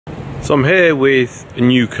So I'm here with a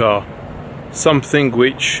new car, something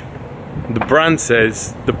which the brand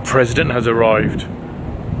says the president has arrived.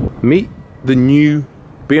 Meet the new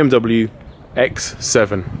BMW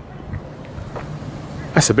X7.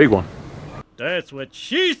 That's a big one. That's what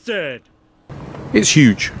she said. It's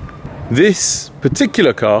huge. This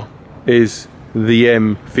particular car is the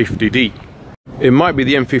M50D. It might be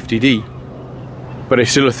the M50D, but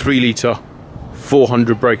it's still a 3-litre,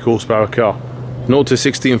 400 brake horsepower car. 0 to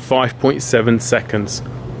 60 in 5.7 seconds.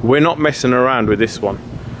 We're not messing around with this one.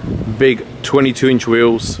 Big 22-inch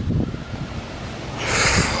wheels.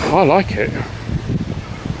 I like it.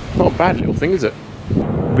 Not a bad little thing, is it?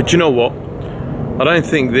 But you know what? I don't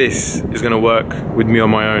think this is going to work with me on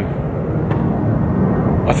my own.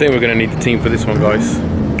 I think we're going to need the team for this one, guys.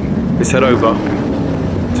 Let's head over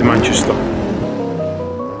to Manchester.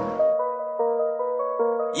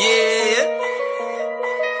 Yeah.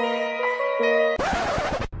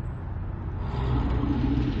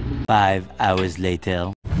 5 hours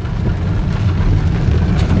later.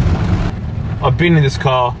 I've been in this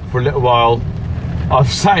car for a little while. I've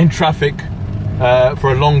sat in traffic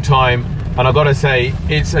for a long time, and I've got to say,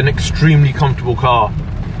 it's an extremely comfortable car.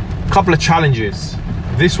 A couple of challenges.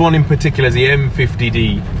 This one in particular is the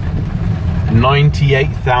M50D,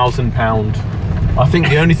 £98,000. I think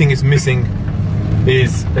the only thing it's missing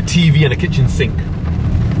is a TV and a kitchen sink.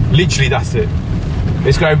 Literally, that's it.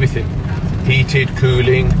 It's got everything. Heated,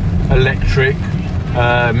 cooling, electric,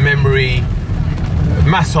 memory,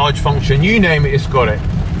 massage function, you name it, it's got it.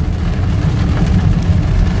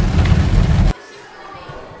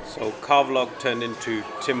 So car vlog turned into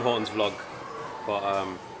Tim Horton's vlog, but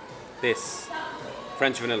this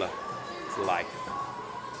French vanilla is life.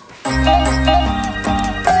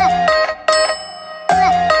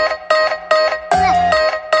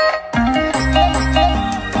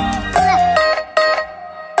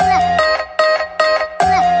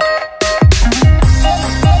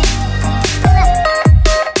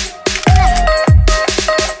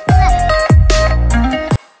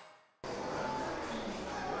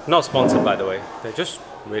 Not sponsored, by the way. They're just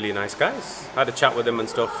really nice guys. Had a chat with them and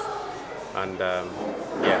stuff, and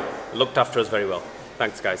yeah, looked after us very well.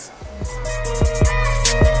 Thanks, guys.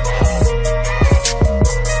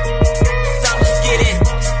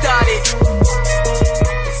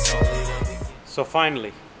 So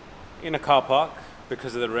finally, in a car park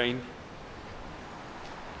because of the rain,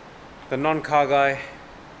 the non-car guy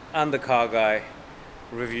and the car guy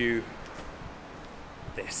review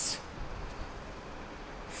this.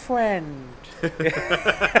 Friend.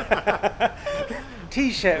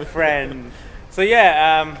 T-shirt friend. So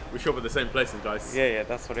yeah, We shop at the same places, guys. yeah,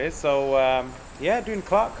 that's what it is. So yeah, doing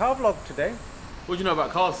car vlog today. What do you know about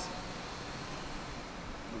cars?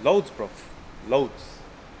 Loads, bruv. Loads.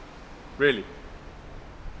 Really?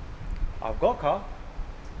 I've got a car.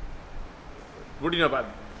 What do you know about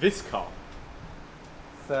this car?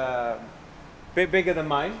 It's a bit bigger than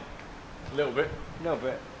mine. A little bit. A little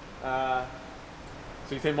bit.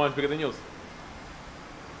 So you think mine's bigger than yours?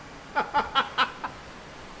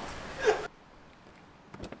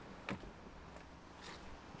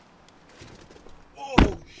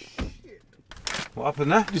 Oh shit! What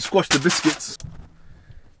happened there? You squashed the biscuits.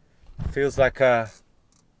 Feels like a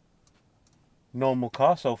normal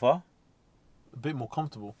car so far. A bit more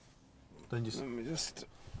comfortable than just. Let me just.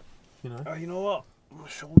 You know. You know what? My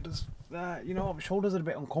shoulders. You know what? My shoulders are a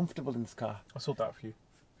bit uncomfortable in this car. I saw that for you.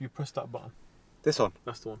 You press that button. This one.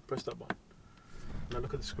 That's the one. Press that button. Now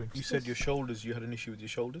look at the screen. You said your shoulders. You had an issue with your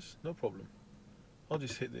shoulders. No problem. I'll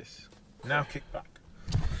just hit this. Now kick back.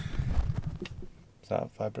 Is that a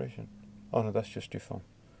vibration? Oh no, that's just your phone.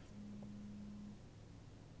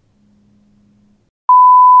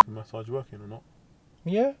 Massage working or not?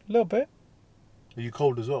 Yeah, a little bit. Are you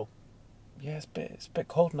cold as well? Yeah, it's a bit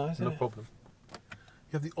cold now, isn't it? No problem.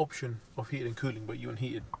 You have the option of heated and cooling, but you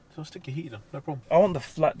unheated. So stick your heater on, no problem. I want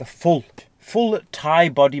the full Thai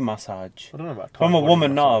body massage. I don't know about Thai I'm a body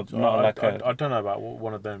woman, massage. not I like a. I don't know about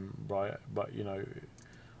one of them, right? But you know,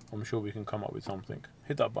 I'm sure we can come up with something.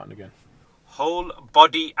 Hit that button again. Whole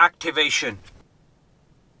body activation.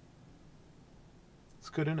 It's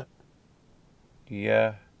good, isn't it?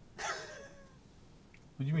 Yeah.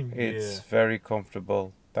 What do you mean? It's yeah. very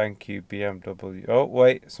comfortable. Thank you, BMW. Oh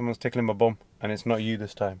wait, someone's tickling my bum, and it's not you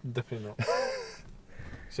this time. Definitely not.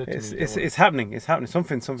 It's happening. It's happening.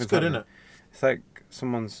 Something's It's good, happening. isn't it? It's like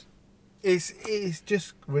someone's. It's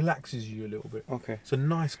just relaxes you a little bit. Okay. It's a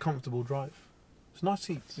nice, comfortable drive. It's nice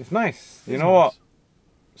seats. It's nice. You It's know nice. what?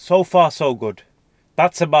 So far, so good.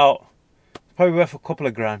 That's about probably worth a couple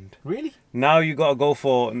of grand. Really? Now you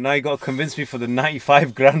gotta convince me for the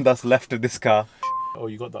 95 grand that's left of this car. Oh,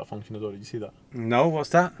 you got that function as well. Did you see that? No, what's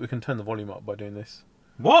that? We can turn the volume up by doing this.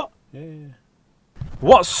 What? Yeah.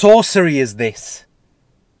 What sorcery is this?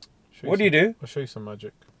 What do you do? I'll show you some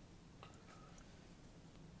magic.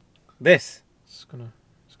 This. It's gonna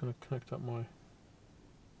connect up my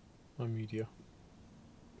media.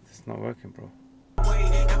 It's not working, bro.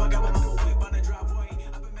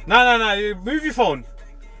 No. Move your phone.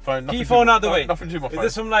 Keep your phone out of the way. Nothing to do with my phone.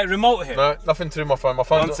 Is there some like remote here? No, nothing to do with my phone. My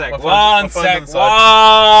phone's One sec. my phone's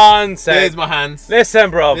on the side. Here's my hands. Listen,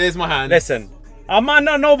 bro. Here's my hands. Listen. I might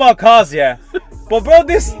not know about cars, yeah. But bro,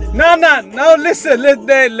 this no. Listen,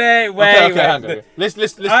 wait. Hang on.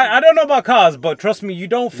 Listen. I don't know about cars, but trust me, you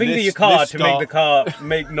don't finger your car to make the car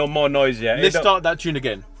make no more noise, yeah. Let's start that tune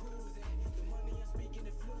again.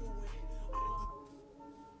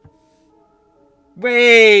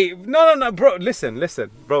 Wait, no, bro. Listen,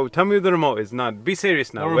 bro. Tell me where the remote is. Nah, be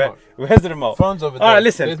serious now. Where's the remote? Phone's over there. All right,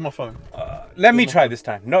 listen. Here's my phone. Let me try this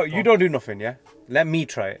time. No, you don't do nothing, yeah. Let me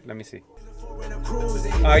try it. Let me see.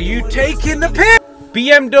 Are you taking the piss?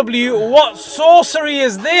 BMW, what sorcery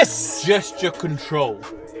is this? Gesture control.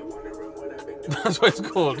 That's what it's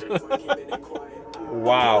called.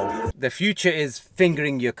 Wow. The future is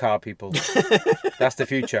fingering your car, people. That's the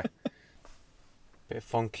future. Bit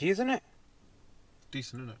funky, isn't it?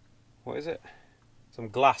 Decent, isn't it? What is it? Some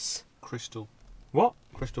glass. Crystal. What?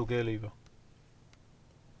 Crystal gear lever.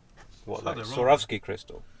 What, like Swarovski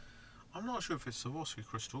crystal? I'm not sure if it's Swarovski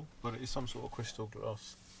crystal, but it is some sort of crystal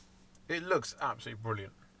glass. It looks absolutely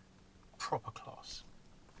brilliant. Proper class.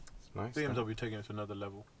 It's nice. BMW taking it to another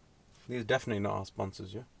level. These are definitely not our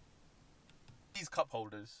sponsors, yeah? These cup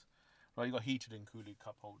holders, right? You got heated and cooled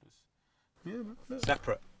cup holders. Yeah, look.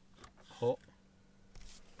 Separate. Hot.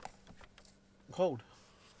 Cold.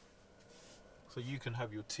 So you can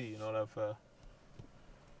have your tea and I'll have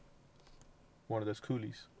one of those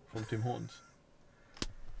coolies from Tim Hortons.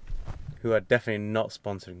 Who are definitely not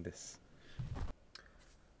sponsoring this.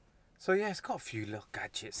 So yeah, it's got a few little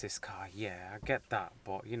gadgets, this car. Yeah, I get that,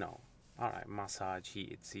 but you know, alright, massage,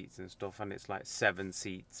 heated seats and stuff, and it's like 7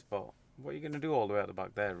 seats, but what are you going to do all the way at the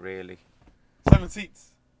back there, really? 7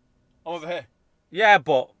 seats? I'm over here. Yeah,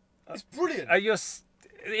 but... It's brilliant. Are you...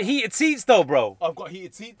 heated seats though, bro? I've got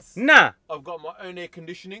heated seats. Nah. I've got my own air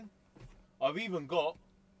conditioning. I've even got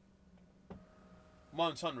my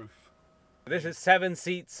own sunroof. This is 7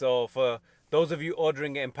 seats, so for those of you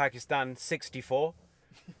ordering it in Pakistan, 64.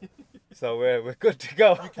 So we're good to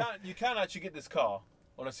go. You can actually get this car,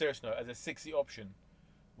 on a serious note, as a 6-seat option,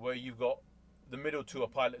 where you've got the middle 2 are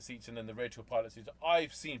pilot seats and then the rear 2 are pilot seats.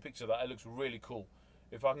 I've seen pictures of that. It looks really cool.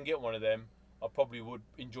 If I can get one of them, I probably would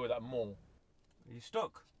enjoy that more. Are you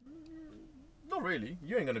stuck? Not really.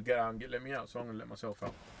 You ain't gonna get out and let me out, so I'm gonna let myself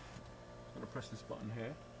out. I'm gonna press this button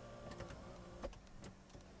here.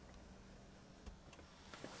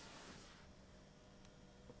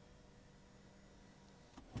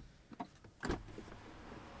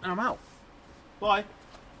 And I'm out. Bye.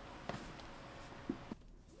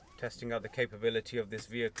 Testing out the capability of this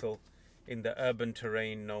vehicle in the urban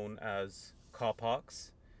terrain known as car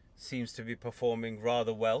parks. Seems to be performing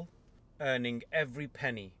rather well, earning every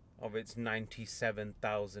penny of its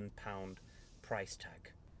 £97,000 price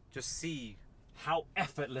tag. Just see how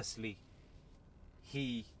effortlessly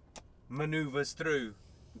he maneuvers through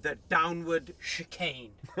the downward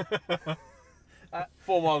chicane. At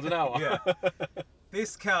 4 miles an hour. Yeah.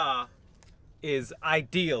 This car is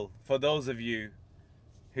ideal for those of you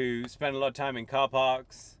who spend a lot of time in car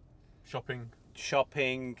parks,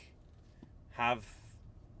 shopping, have,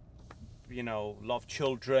 you know, a lot of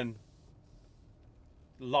children,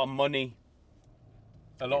 a lot of money.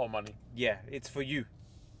 A lot of money. Yeah, it's for you.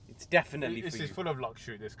 It's definitely for you. This is full of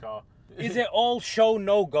luxury, this car. Is it all show,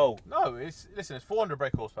 no go? No, listen, it's 400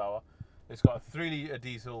 brake horsepower. It's got a 3-litre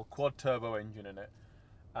diesel quad turbo engine in it.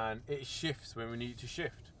 And it shifts when we need it to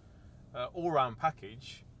shift. All-round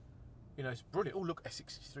package, you know, it's brilliant. Oh, look,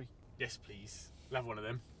 S63. Yes, please. I'll have one of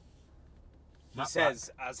them. He says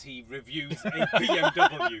as he reviews a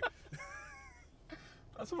BMW.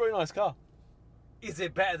 That's a very nice car. Is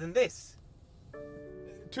it better than this?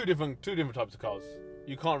 Two different types of cars.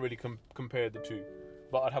 You can't really compare the two,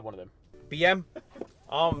 but I'd have one of them. BM,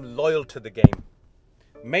 I'm loyal to the game.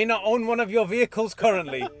 May not own one of your vehicles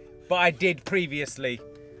currently, but I did previously,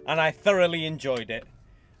 and I thoroughly enjoyed it.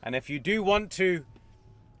 And if you do want to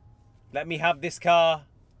let me have this car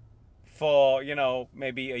for, you know,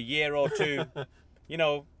 maybe a year or two, you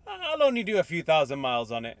know, I'll only do a few thousand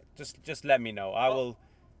miles on it. Just let me know. I'll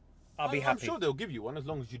be happy. I'm sure they'll give you one as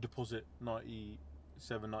long as you deposit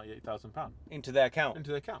 £98,000 into their account. Into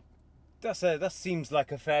their account. That seems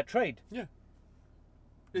like a fair trade. Yeah.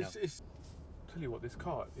 It's tell you what, this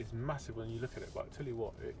car is massive when you look at it, but I tell you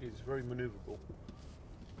what, it is very manoeuvrable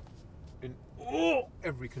in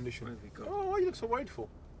every condition. Where have we got? Oh, why you look so worried for?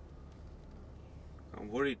 I'm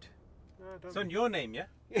worried. Don't It's on be. your name, yeah?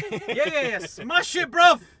 yeah. Smash it,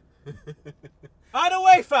 bruv! Out of the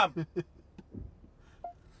way, fam!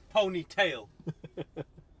 Ponytail.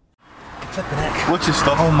 What's your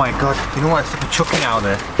stuff? Oh my god, you know what? It's like chucking out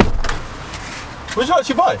there. What did you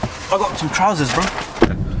actually buy? I got some trousers, bro.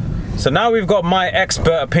 So now we've got my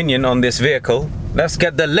expert opinion on this vehicle. Let's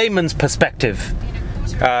get the layman's perspective.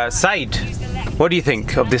 Said, what do you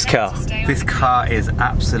think of this car? This car is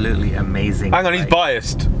absolutely amazing. Hang on, he's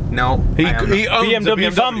biased. No, He I am owns a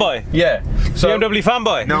BMW fanboy. Yeah. So, BMW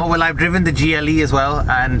fanboy. no, well, I've driven the GLE as well,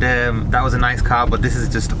 and that was a nice car, but this is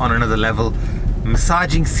just on another level.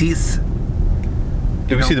 Massaging seats.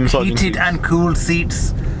 Did we see the massaging Heated seats? and cooled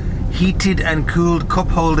seats. Heated and cooled cup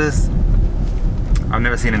holders. I've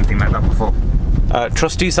never seen anything like that before.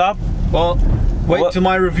 Trusty Saab, Well, wait What- till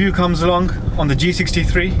my review comes along on the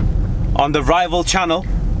G63. on the rival channel.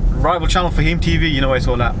 Rival channel for Him TV, you know where it's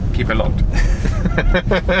all at. Keep it locked.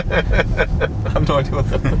 I have no idea what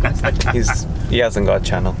that is. He hasn't got a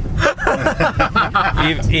channel.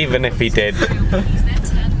 Even if he did.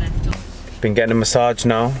 Been getting a massage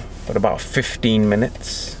now for about 15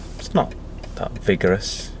 minutes. It's not that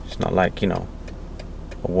vigorous. It's not like, you know,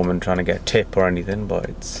 a woman trying to get a tip or anything, but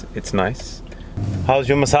it's nice. How's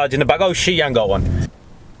your massage in the back? Oh, she ain't got one.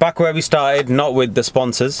 Back where we started, not with the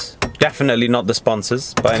sponsors. Definitely not the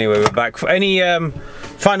sponsors. But anyway, we're back. For any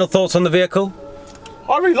final thoughts on the vehicle?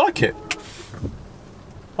 I really like it.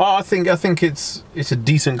 I think it's a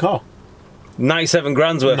decent car. 97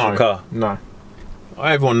 grand's worth of car. No.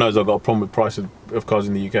 Everyone knows I've got a problem with price of cars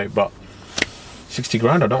in the UK, but 60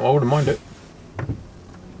 grand, I wouldn't mind it.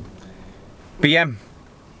 BM,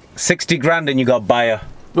 60 grand and you got buyer.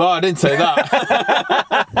 Well, I didn't say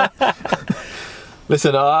that.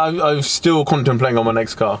 Listen, I'm still contemplating on my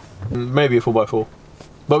next car. Maybe a 4x4.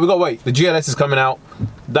 But we've got to wait. The GLS is coming out.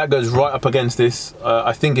 That goes right up against this.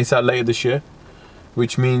 I think it's out later this year,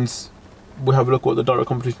 which means we'll have a look what the direct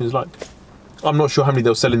competition is like. I'm not sure how many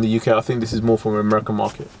they'll sell in the UK. I think this is more for an American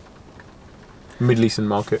market. Middle Eastern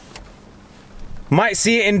market. Might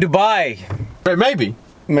see it in Dubai. Maybe.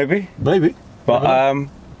 Maybe. Maybe. But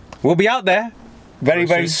we'll be out there very soon,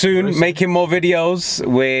 very soon. making more videos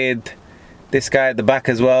with this guy at the back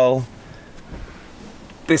as well.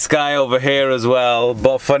 This guy over here as well.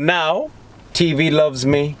 But for now, TV loves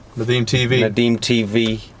me. Nadeem TV. Nadeem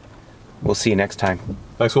TV. We'll see you next time.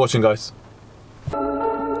 Thanks for watching, guys.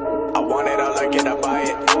 I want it, I like it, I buy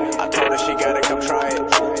it. I told her she gotta come try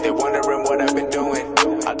it. They wondering what I've been doing.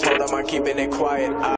 I told them I'm keeping it quiet.